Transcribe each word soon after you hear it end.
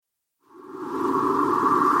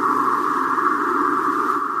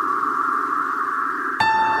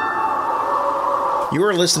You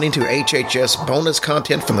are listening to HHS bonus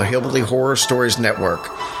content from the Hillbilly Horror Stories Network.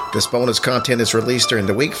 This bonus content is released during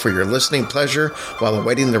the week for your listening pleasure while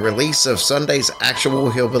awaiting the release of Sunday's actual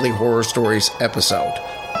Hillbilly Horror Stories episode.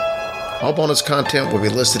 All bonus content will be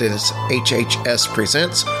listed as HHS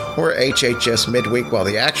Presents or HHS Midweek, while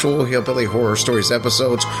the actual Hillbilly Horror Stories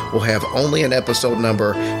episodes will have only an episode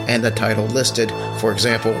number and the title listed. For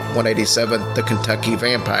example, 187, The Kentucky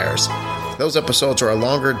Vampires. Those episodes are a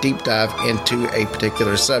longer deep dive into a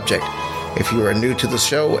particular subject. If you are new to the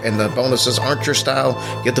show and the bonuses aren't your style,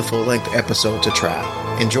 get the full-length episode to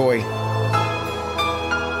try. Enjoy!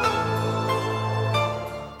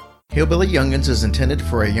 Hillbilly Youngins is intended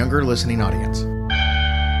for a younger listening audience.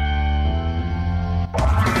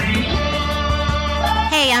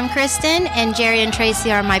 Hey, I'm Kristen, and Jerry and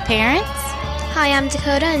Tracy are my parents. Hi, I'm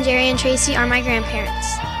Dakota, and Jerry and Tracy are my grandparents.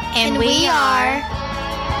 And we are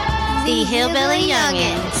the Hillbilly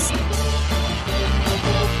Youngins.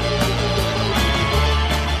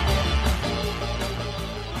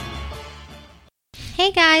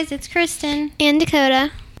 Hey guys, it's Kristen. And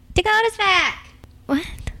Dakota. Dakota's back! What?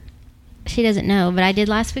 She doesn't know, but I did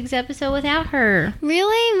last week's episode without her.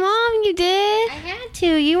 Really? Mom, you did? I had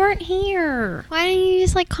to. You weren't here. Why didn't you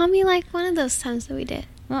just call me like one of those times that we did?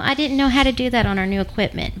 Well, I didn't know how to do that on our new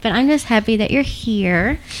equipment, but I'm just happy that you're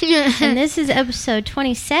here. And this is episode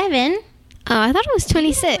 27. Oh, I thought it was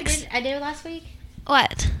 26. I did it last week?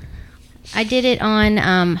 What? I did it on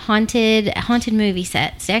haunted movie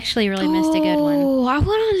sets. They actually really missed a good one. Oh, I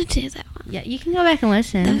wanted to do that one. Yeah, you can go back and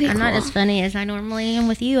listen. I'm not as funny as I normally am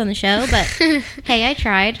with you on the show, but hey, I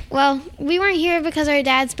tried. Well, we weren't here because our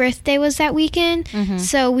dad's birthday was that weekend,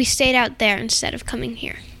 so we stayed out there instead of coming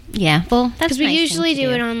here. Yeah, well, that's because we usually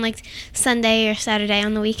do it on like Sunday or Saturday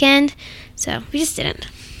on the weekend, so we just didn't.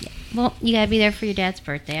 Yeah. Well, you gotta be there for your dad's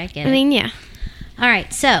birthday. I get it. I mean, yeah. All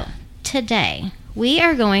right, so today we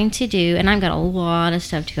are going to do, and I've got a lot of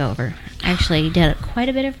stuff to go over. I actually did quite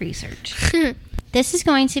a bit of research. This is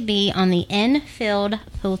going to be on the Enfield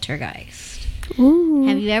Poltergeist. Ooh.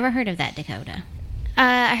 Have you ever heard of that, Dakota?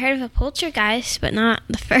 I heard of a poltergeist, but not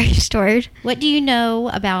the first word. What do you know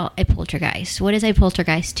about a poltergeist? What is a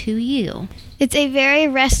poltergeist to you? It's a very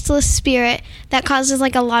restless spirit that causes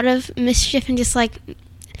like a lot of mischief and just like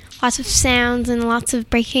lots of sounds and lots of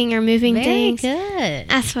breaking or moving things. Very good.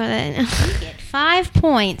 That's what I know. You get 5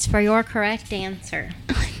 points for your correct answer.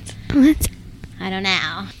 What? I don't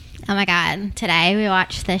know. Oh my God. Today we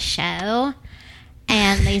watched this show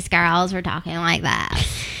and these girls were talking like that.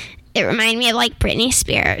 It reminded me of like Britney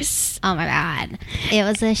Spears. Oh my God. It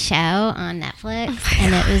was a show on Netflix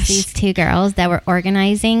and it was these 2 girls that were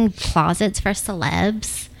organizing closets for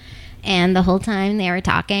celebs. And the whole time they were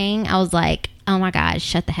talking, I was like, oh my God,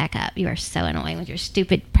 shut the heck up. You are so annoying with your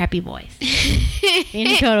stupid preppy voice. Me and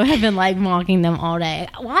Dakota have been like mocking them all day.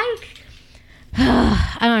 Why?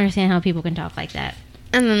 I don't understand how people can talk like that.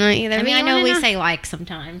 I don't know either. I mean, I know we say like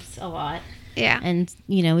sometimes a lot. Yeah. And,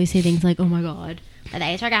 you know, we say things like, oh my God. The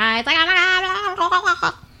days are guys. Like, oh my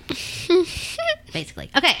God. Basically.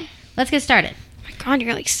 Okay, let's get started. Oh my God,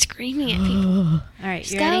 you're like screaming at people. All right,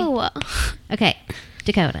 Just you go. ready? Okay,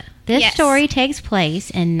 Dakota. This story takes place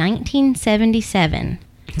in 1977.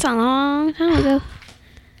 It's a long time ago.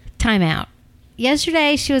 Time out.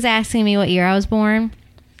 Yesterday, she was asking me what year I was born.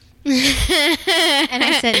 And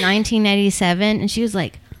I said 1987. And she was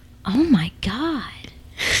like, oh my God.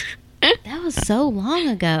 That was so long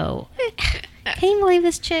ago. Can you believe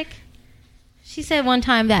this chick? She said one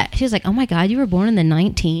time that she was like, oh my God, you were born in the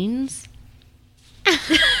 19s? Really?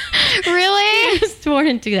 I was born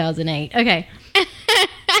in 2008. Okay.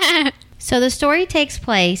 So the story takes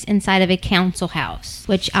place inside of a council house,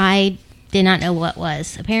 which I did not know what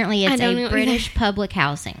was. Apparently it's a British public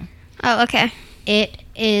housing. Oh, okay. It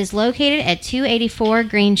is located at 284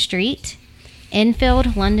 Green Street,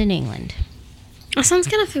 Enfield, London, England. That sounds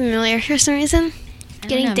kind of familiar for some reason.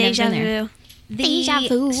 Getting deja vu. The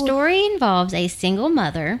story involves a single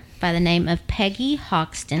mother by the name of Peggy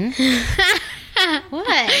Hoxton. What?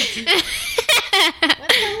 What's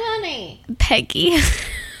so funny? Peggy.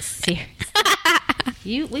 Seriously.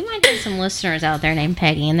 We might have some listeners out there named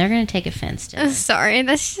Peggy, and they're going to take offense to it. Sorry,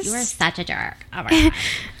 that's just... You are such a jerk. Oh my God.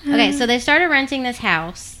 Okay, so they started renting this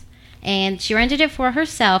house, and she rented it for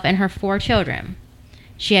herself and her 4 children.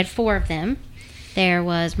 She had 4 of them. There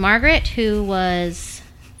was Margaret, who was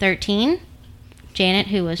 13, Janet,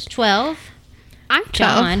 who was 12, I'm 12.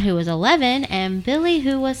 John, who was 11, and Billy,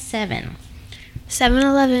 who was 7.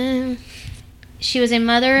 7-Eleven. She was a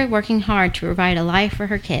mother working hard to provide a life for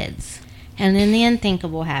her kids. And then the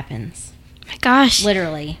unthinkable happens. My gosh.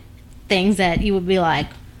 Literally. Things that you would be like,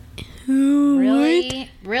 Really?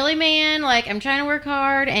 Really, man? Like, I'm trying to work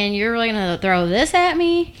hard and you're really going to throw this at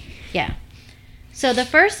me? Yeah. So the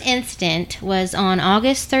first incident was on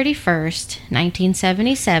August 31st,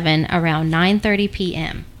 1977, around 9:30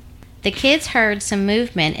 p.m. The kids heard some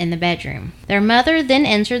movement in the bedroom. Their mother then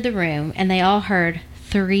entered the room and they all heard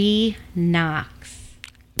 3 knocks.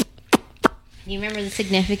 You remember the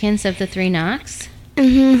significance of the 3 knocks?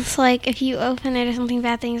 It's like if you open it or something,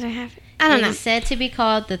 bad things are happening. I don't know. It is said to be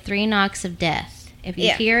called the 3 knocks of death. If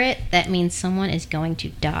you hear it, that means someone is going to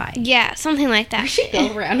die. Yeah, something like that. We should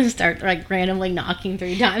go around and start like randomly knocking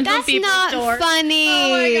 3 times on That's people's not doors. funny.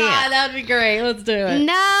 Oh my god, that would be great. Let's do it.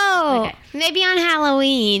 No. Okay. Maybe on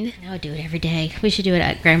Halloween. No, do it every day. We should do it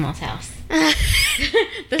at Grandma's house.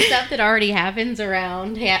 The stuff that already happens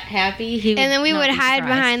around Happy. And then we not would be hide surprised.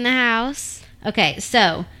 behind the house. Okay,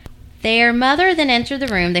 so their mother then entered the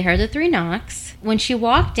room. They heard the 3 knocks. When she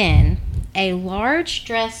walked in, a large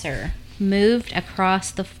dresser moved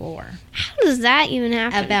across the floor. How does that even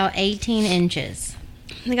happen? About 18 inches.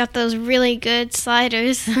 They got those really good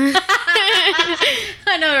sliders.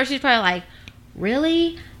 I know, she's probably like,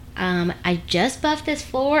 really? I just buffed this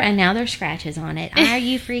floor and now there's scratches on it. Are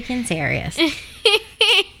you freaking serious?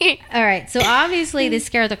 All right, so obviously this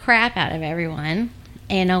scared the crap out of everyone,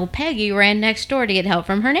 and old Peggy ran next door to get help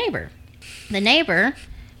from her neighbor. The neighbor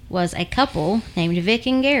was a couple named Vic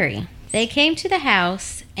and Gary. They came to the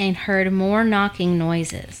house and heard more knocking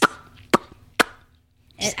noises.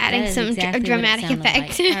 Just adding some what it dramatic sounded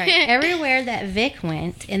effect. like. All right. Everywhere that Vic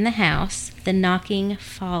went in the house, the knocking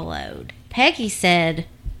followed. Peggy said,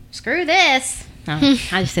 "Screw this." Oh,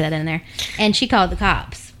 I just threw that in there. And she called the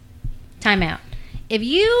cops. Time out. If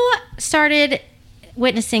you started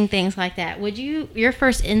witnessing things like that, would your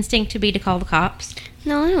first instinct to be to call the cops?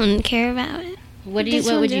 No, I don't care about it. What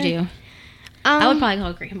would you do? I would probably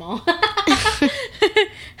call Grandma.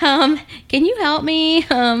 Can you help me?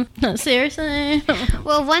 Seriously?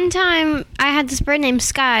 Well, one time I had this bird named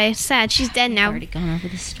Sky. Sad, she's dead I've now. already gone over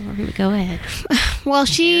this story, but go ahead. Well,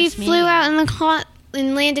 she Embarrass me. flew out in the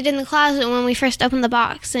and landed in the closet when we first opened the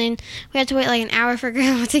box, and we had to wait like an hour for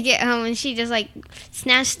Grandma to get home, and she just like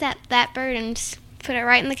snatched that bird and just put it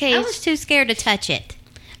right in the cage. I was too scared to touch it.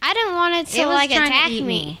 I didn't want it to It was like trying attack to eat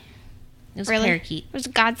me. It was Really? a parakeet. It was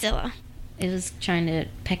Godzilla. It was trying to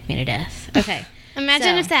peck me to death. Okay.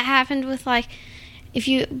 Imagine So- if that happened with like if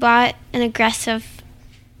you bought an aggressive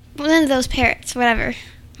one of those parrots, whatever,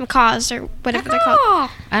 macaws or whatever they're called.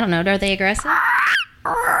 I don't know. Are they aggressive?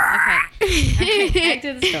 Okay, back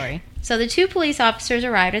to the story. So the 2 police officers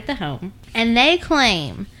arrived at the home, and they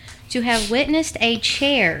claim to have witnessed a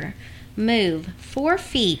chair move 4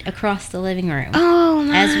 feet across the living room, Oh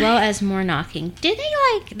my! as well as more knocking. Did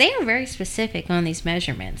they are very specific on these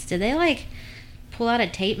measurements. Did they pull out a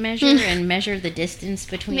tape measure and measure the distance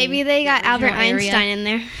between? Maybe they got the Albert original area? Einstein in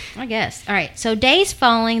there. I guess. All right. So days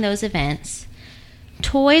following those events,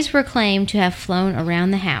 toys were claimed to have flown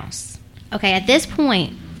around the house. Okay, at this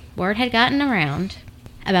point, word had gotten around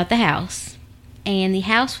about the house, and the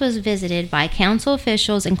house was visited by council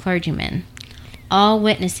officials and clergymen, all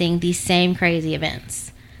witnessing these same crazy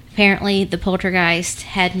events. Apparently, the poltergeist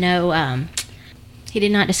had he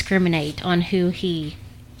did not discriminate on who he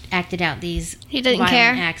acted out these He didn't violent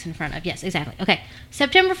care. acts in front of. Yes, exactly. Okay,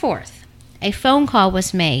 September 4th, a phone call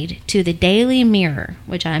was made to the Daily Mirror,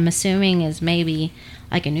 which I'm assuming is maybe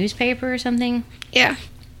like a newspaper or something, Yeah.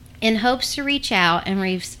 in hopes to reach out and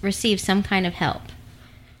receive some kind of help.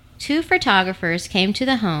 2 photographers came to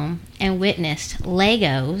the home and witnessed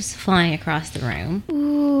Legos flying across the room,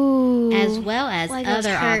 Ooh. as well as Legos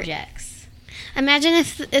other hurt. objects. Imagine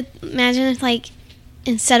if like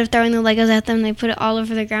instead of throwing the Legos at them, they put it all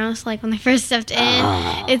over the ground. So like when they first stepped in,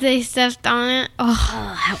 if they stepped on it, Oh,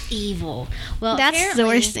 how evil! Well, that's the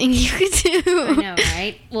apparently- worst thing you could do. I know,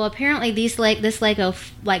 right? Well, apparently this Lego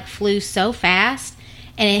flew so fast,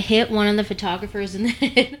 and it hit one of the photographers in the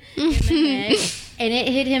head, and it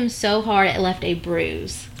hit him so hard it left a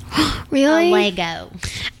bruise. Really? A Lego.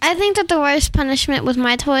 I think that the worst punishment with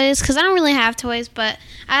my toys, because I don't really have toys, but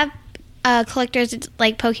I have collectors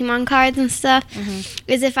like Pokemon cards and stuff,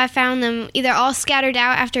 is if I found them either all scattered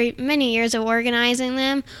out after many years of organizing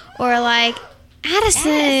them, or like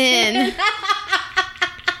Addison.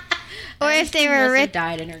 Or if they were ripped,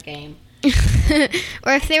 died in her game.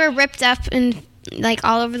 or if they were ripped up and like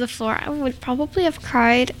all over the floor, I would probably have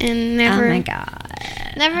cried and never, Oh my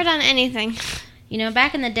god. never done anything. You know,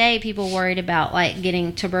 back in the day, people worried about like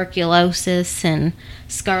getting tuberculosis and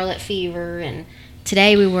scarlet fever and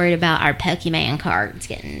Today we worried about our Pokemon cards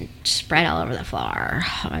getting spread all over the floor.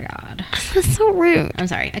 Oh my god. That's so rude. I'm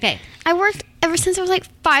sorry. Okay. I worked ever since I was like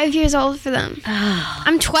 5 years old for them. Oh.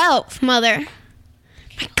 I'm 12, mother.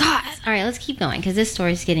 My god. All right, let's keep going because this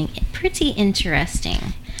story is getting pretty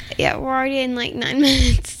interesting. Yeah, we're already in like 9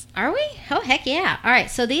 minutes. Are we? Oh, heck yeah. All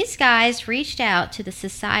right, so these guys reached out to the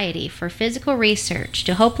Society for Physical Research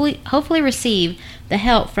to hopefully receive the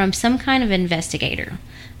help from some kind of investigator.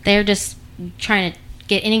 They're just trying to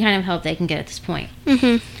get any kind of help they can get at this point.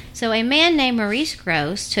 Mm-hmm. So a man named Maurice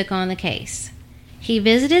Gross took on the case. He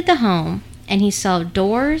visited the home, and he saw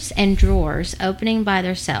doors and drawers opening by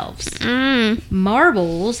themselves.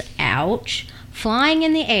 Marbles, ouch, flying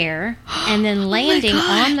in the air, and then landing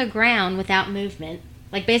on the ground without movement.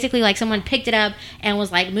 Like, basically, like, someone picked it up and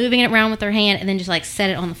was, like, moving it around with their hand and then just, like, set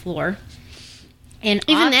it on the floor. And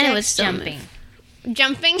Even then it was objects still jumping.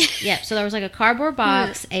 Jumping? Yep, so there was, like, a cardboard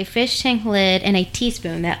box, a fish tank lid, and a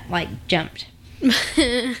teaspoon that, like, jumped.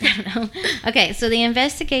 I don't know. Okay, so the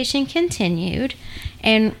investigation continued,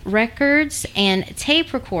 and records and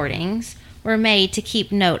tape recordings were made to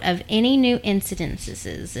keep note of any new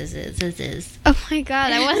incidences. Oh my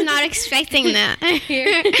god, I was not expecting that.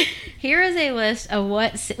 Here is a list of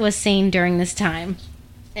what was seen during this time.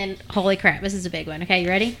 And holy crap, this is a big one. Okay, you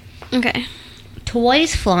ready? Okay.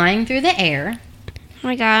 Toys flying through the air. Oh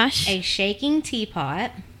my gosh. A shaking teapot.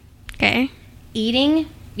 Okay. Eating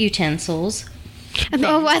utensils.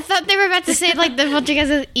 Oh, I thought they were about to say like the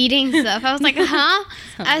poltergeist is eating stuff. I was like, huh?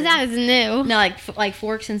 I thought it was new. No, like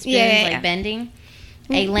forks and spoons, Yeah. bending.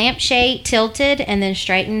 A lampshade tilted and then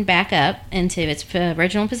straightened back up into its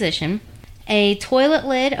original position. A toilet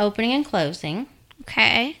lid opening and closing.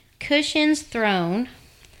 Okay. Cushions thrown.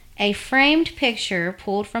 A framed picture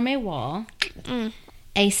pulled from a wall.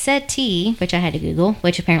 A settee, which I had to Google,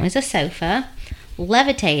 which apparently is a sofa.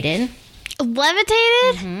 Levitated.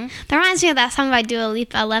 Levitated? Mm-hmm. That reminds me of that song by Dua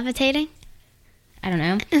Lipa, Levitating. I don't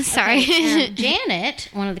know. Sorry. Okay, Janet,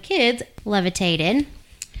 one of the kids, levitated.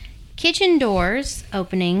 Kitchen doors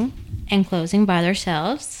opening and closing by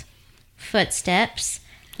themselves. Footsteps.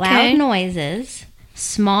 Loud noises.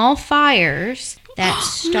 Small fires that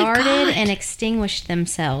started and extinguished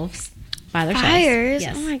themselves by themselves. Fires?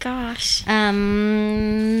 Yes. Oh my gosh.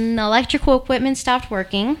 Electrical equipment stopped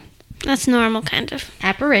working. That's normal, kind of.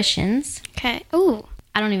 Apparitions. Okay. Ooh.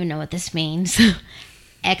 I don't even know what this means.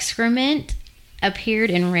 Excrement appeared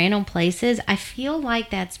in random places. I feel like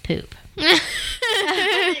that's poop. I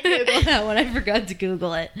Googled that one. I forgot to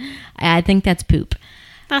Google it. I think that's poop.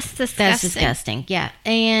 That's disgusting. That's disgusting. Yeah.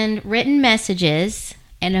 And written messages.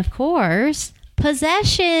 And of course,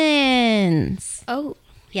 possessions. Oh.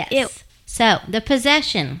 Yes. Ew. So the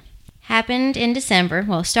possession happened in December.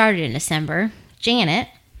 Well, started in December. Janet,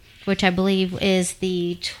 which I believe is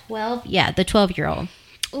the 12-year-old.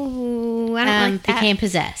 Ooh, I don't like that. Became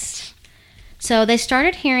possessed. So they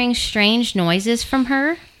started hearing strange noises from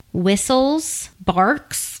her. Whistles,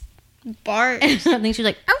 barks. Bark. I think she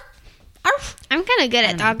was like, arf, arf. I'm kind of good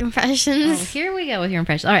at dog impressions. Oh, here we go with your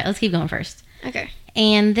impression. All right, let's keep going first. Okay.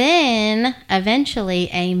 And then, eventually,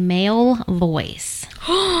 a male voice.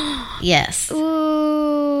 Yes.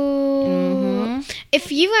 Ooh. Mm-hmm.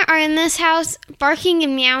 If you are in this house, barking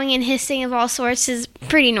and meowing and hissing of all sorts is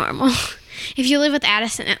pretty normal. If you live with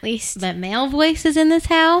Addison, at least. But male voices in this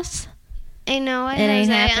house? I know it. It ain't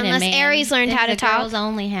Jose, happening, unless man. Aries learned how to It's a talk. girls'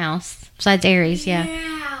 only house. Besides Aries, yeah.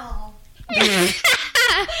 Meow.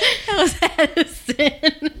 That was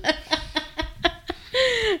Addison.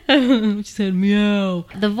 She said meow.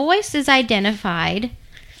 The voice is identified.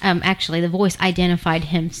 The voice identified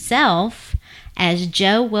himself as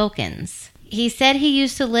Joe Wilkins. He said he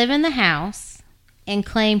used to live in the house and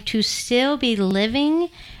claimed to still be living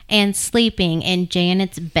and sleeping in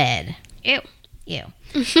Janet's bed. Ew. Ew.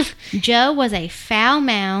 Joe was a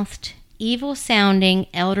foul-mouthed, evil-sounding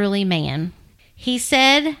elderly man. He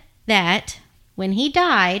said that when he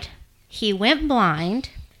died, he went blind,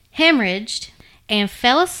 hemorrhaged, and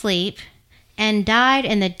fell asleep and died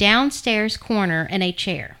in the downstairs corner in a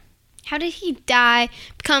chair. How did he die,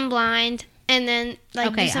 become blind, and then do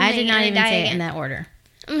Okay, something I did not and even die say it again? in that order.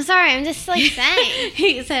 I'm sorry, I'm just saying.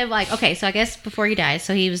 He said so I guess before he died,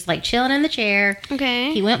 so he was chilling in the chair.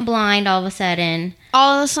 Okay. He went blind all of a sudden.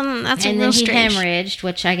 All of a sudden, that's and real then he strange. hemorrhaged,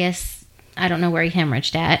 which I guess, I don't know where he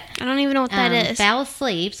hemorrhaged at. I don't even know what that is. Fell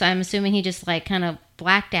asleep, so I'm assuming he just kind of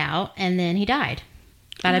blacked out, and then he died.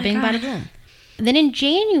 Bada bing, bada boom. Then in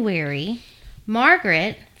January,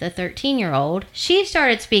 Margaret, the 13-year-old, she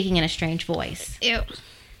started speaking in a strange voice. Ew.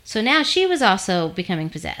 So now she was also becoming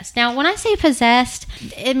possessed. Now, when I say possessed,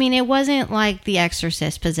 I mean, it wasn't like The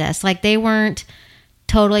Exorcist possessed. They weren't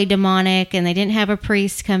totally demonic, and they didn't have a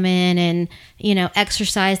priest come in and,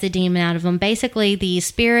 exorcise the demon out of them. Basically, the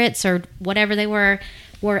spirits or whatever they were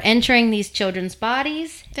entering these children's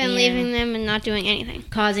bodies. Then leaving them and not doing anything.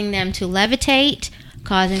 Causing them to levitate,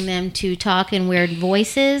 causing them to talk in weird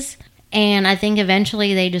voices. And I think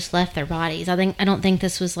eventually they just left their bodies. I don't think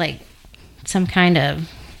this was like some kind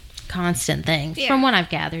of constant thing, from what I've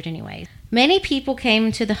gathered anyway. Many people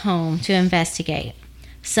came to the home to investigate,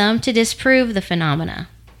 some to disprove the phenomena.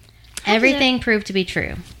 Everything proved to be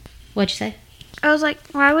true. What'd you say? I was like,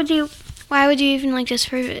 why would you even like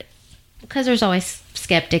disprove it? Because there's always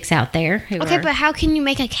skeptics out there who but how can you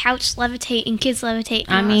make a couch levitate and kids levitate?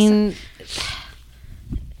 I mean,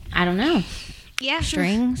 I don't know. Yeah.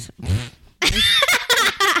 Strings.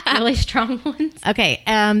 Really strong ones. Okay,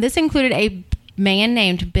 this included a man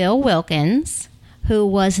named Bill Wilkins, who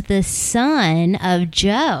was the son of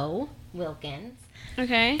Joe Wilkins.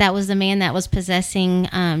 Okay. That was the man that was possessing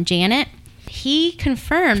Janet. He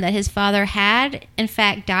confirmed that his father had, in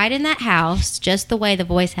fact, died in that house just the way the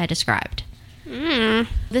voice had described.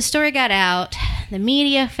 The story got out. The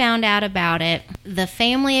media found out about it. The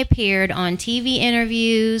family appeared on TV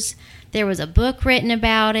interviews. There was a book written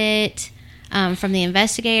about it from the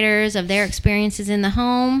investigators of their experiences in the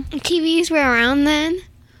home. TVs were around then?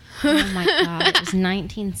 Oh, my God. It was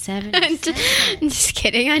 1977. I'm just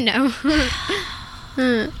kidding. I know.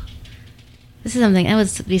 This is something, that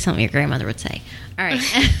would be something your grandmother would say. All right.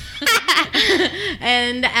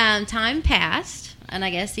 And time passed, and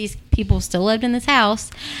I guess these people still lived in this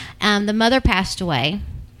house. The mother passed away.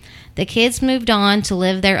 The kids moved on to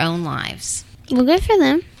live their own lives. Well, good for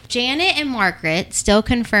them. Janet and Margaret still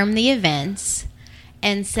confirmed the events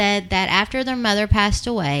and said that after their mother passed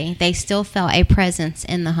away, they still felt a presence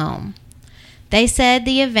in the home. They said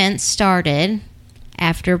the events started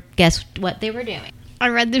after, guess what they were doing? I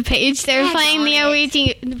read the page. They were playing the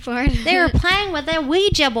Ouija board. They were playing with a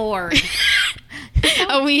Ouija board.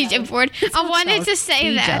 A Ouija board. I wanted to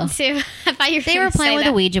say that too. I thought you were They were playing with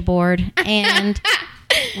a Ouija board and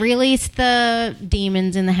released the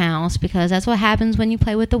demons in the house, because that's what happens when you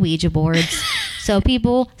play with the Ouija boards. So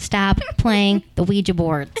people stop playing the Ouija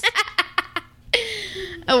boards.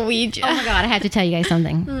 A Ouija. Oh my God, I have to tell you guys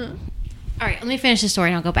something. All right, let me finish the story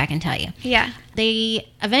and I'll go back and tell you. Yeah. They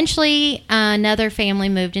eventually, another family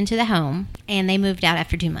moved into the home, and they moved out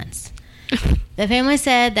after 2 months. The family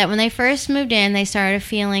said that when they first moved in, they started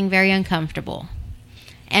feeling very uncomfortable,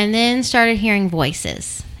 and then started hearing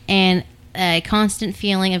voices and a constant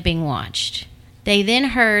feeling of being watched. They then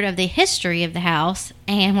heard of the history of the house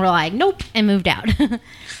and were like, nope, and moved out.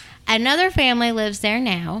 Another family lives there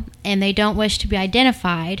now, and they don't wish to be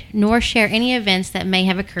identified nor share any events that may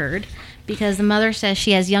have occurred, because the mother says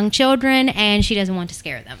she has young children and she doesn't want to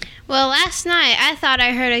scare them. Well, last night I thought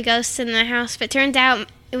I heard a ghost in the house, but turned out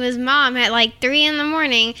it was Mom at like 3 in the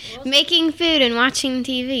morning making food and watching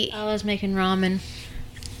TV. I was making ramen.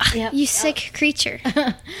 Yep. You sick creature.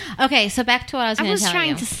 Okay, so back to what I was going to tell you.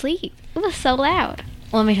 I was trying to sleep. It was so loud.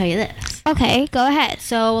 Well, let me tell you this. Okay, go ahead.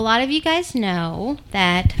 So a lot of you guys know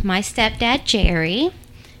that my stepdad, Jerry,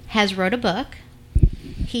 has wrote a book.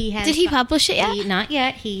 Did he publish it yet? Not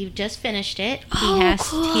yet. He just finished it. Cool.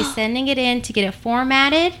 He's sending it in to get it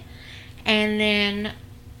formatted, and then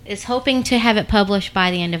is hoping to have it published by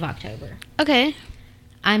the end of October. Okay.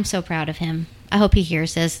 I'm so proud of him. I hope he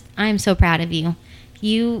hears this. I'm so proud of you.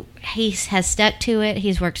 He has stuck to it.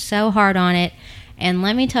 He's worked so hard on it. And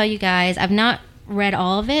let me tell you guys, I've not read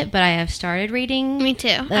all of it, but I have started reading Me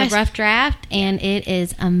too. the rough draft, and it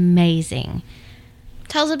is amazing.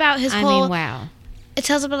 Tells about his whole... wow. It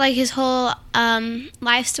tells about like his whole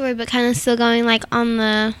life story, but kind of still going like on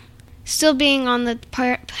the... Still being on the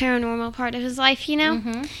paranormal part of his life, you know?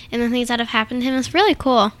 Mm-hmm. And the things that have happened to him. It's really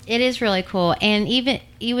cool. It is really cool. And even,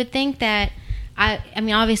 you would think that... I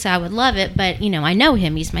mean, obviously I would love it, but, I know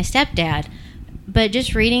him. He's my stepdad. But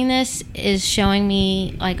just reading this is showing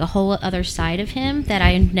me, like, a whole other side of him that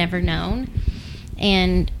I had never known.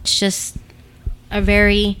 And it's just a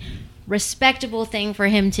very respectable thing for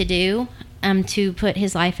him to do, to put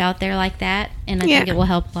his life out there like that. And I think it will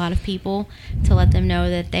help a lot of people to let them know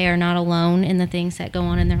that they are not alone in the things that go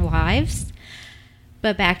on in their lives.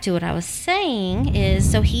 But back to what I was saying is,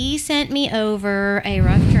 so he sent me over a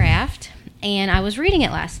rough draft, and I was reading it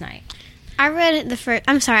last night. I read the first...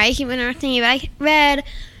 I'm sorry, I keep interrupting you, but I read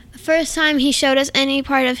the first time he showed us any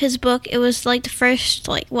part of his book. It was like the first,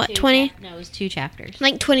 20? No, it was 2 chapters.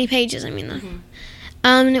 Like 20 pages, I mean. Mm-hmm.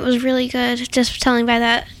 And it was really good. Just telling by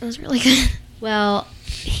that, it was really good. Well,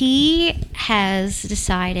 he has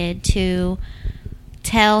decided to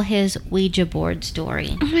tell his Ouija board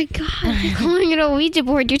story. Oh my God, you're calling it a Ouija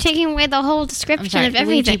board. You're taking away the whole description of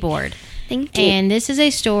everything. Ouija board. Thank you. And this is a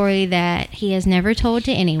story that he has never told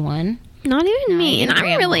to anyone. Not even me, and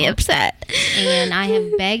I'm really upset. And I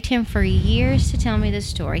have begged him for years to tell me this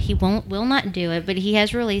story. He will not do it, but he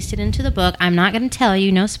has released it into the book. I'm not going to tell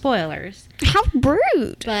you, no spoilers. How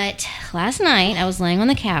rude. But last night, I was laying on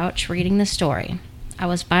the couch reading the story. I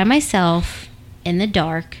was by myself in the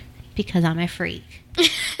dark because I'm a freak.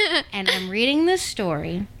 And I'm reading this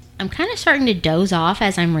story. I'm kind of starting to doze off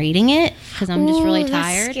as I'm reading it because I'm just really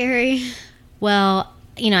tired. That's scary. Well,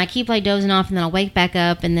 I keep dozing off, and then I'll wake back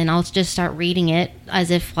up, and then I'll just start reading it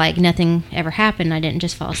as if nothing ever happened. I didn't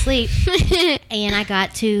just fall asleep. And I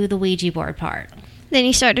got to the Ouija board part. Then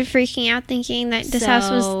you started freaking out, thinking that this house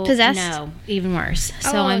was possessed? No, even worse.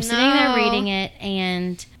 So Oh, I'm sitting there no. reading it,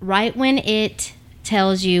 and right when it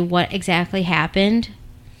tells you what exactly happened,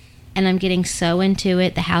 and I'm getting so into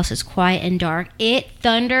it, the house is quiet and dark. It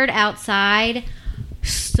thundered outside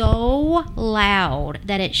so loud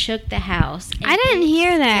that it shook the house. I didn't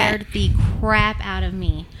hear that. Scared the crap out of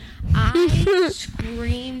me. I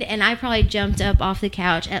screamed, and I probably jumped up off the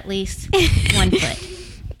couch at least 1 foot.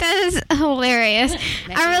 That is hilarious.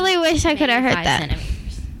 I really wish I could have heard 5 that.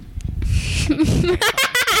 centimeters.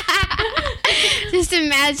 Just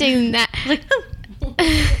imagine that.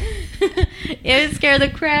 It scared the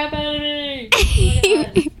crap out of me.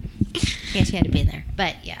 Yeah, she had to be there.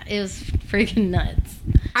 But yeah, it was freaking nuts.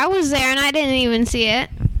 I was there and I didn't even see it.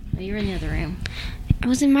 Well, you were in the other room. I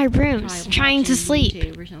was in my room Probably trying to watching sleep.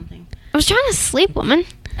 YouTube or something. I was trying to sleep, woman.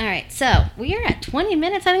 All right, so we are at 20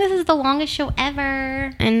 minutes. I think this is the longest show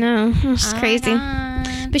ever. I know. It's All crazy.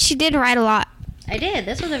 right. But she did write a lot. I did.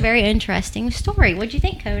 This was a very interesting story. What'd you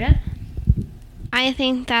think, Coda? I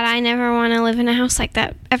think that I never want to live in a house like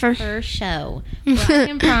that ever. Her show. Well, I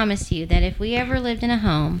can promise you that if we ever lived in a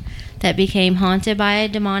home that became haunted by a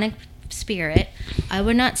demonic spirit, I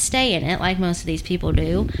would not stay in it like most of these people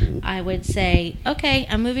do. I would say, okay,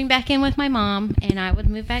 I'm moving back in with my mom, and I would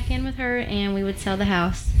move back in with her, and we would sell the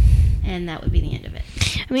house, and that would be the end of it.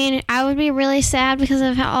 I mean, I would be really sad because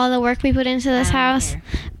of all the work we put into this I don't house. care.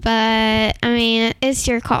 But, I mean, it's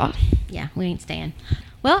your call. Yeah, we ain't staying.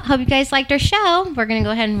 Well, hope you guys liked our show. We're going to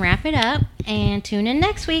go ahead and wrap it up, and tune in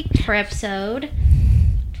next week for episode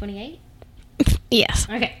 28. Yes.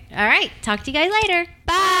 Okay. All right. Talk to you guys later.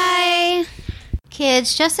 Bye.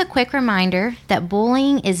 Kids, just a quick reminder that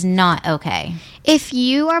bullying is not okay. If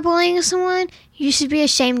you are bullying someone, you should be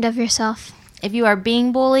ashamed of yourself. If you are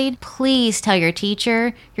being bullied, please tell your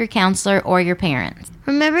teacher, your counselor, or your parents.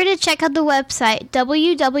 Remember to check out the website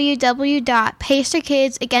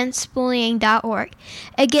www.pacerkidsagainstbullying.org.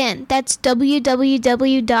 Again, that's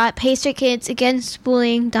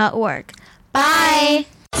www.pacerkidsagainstbullying.org. Bye.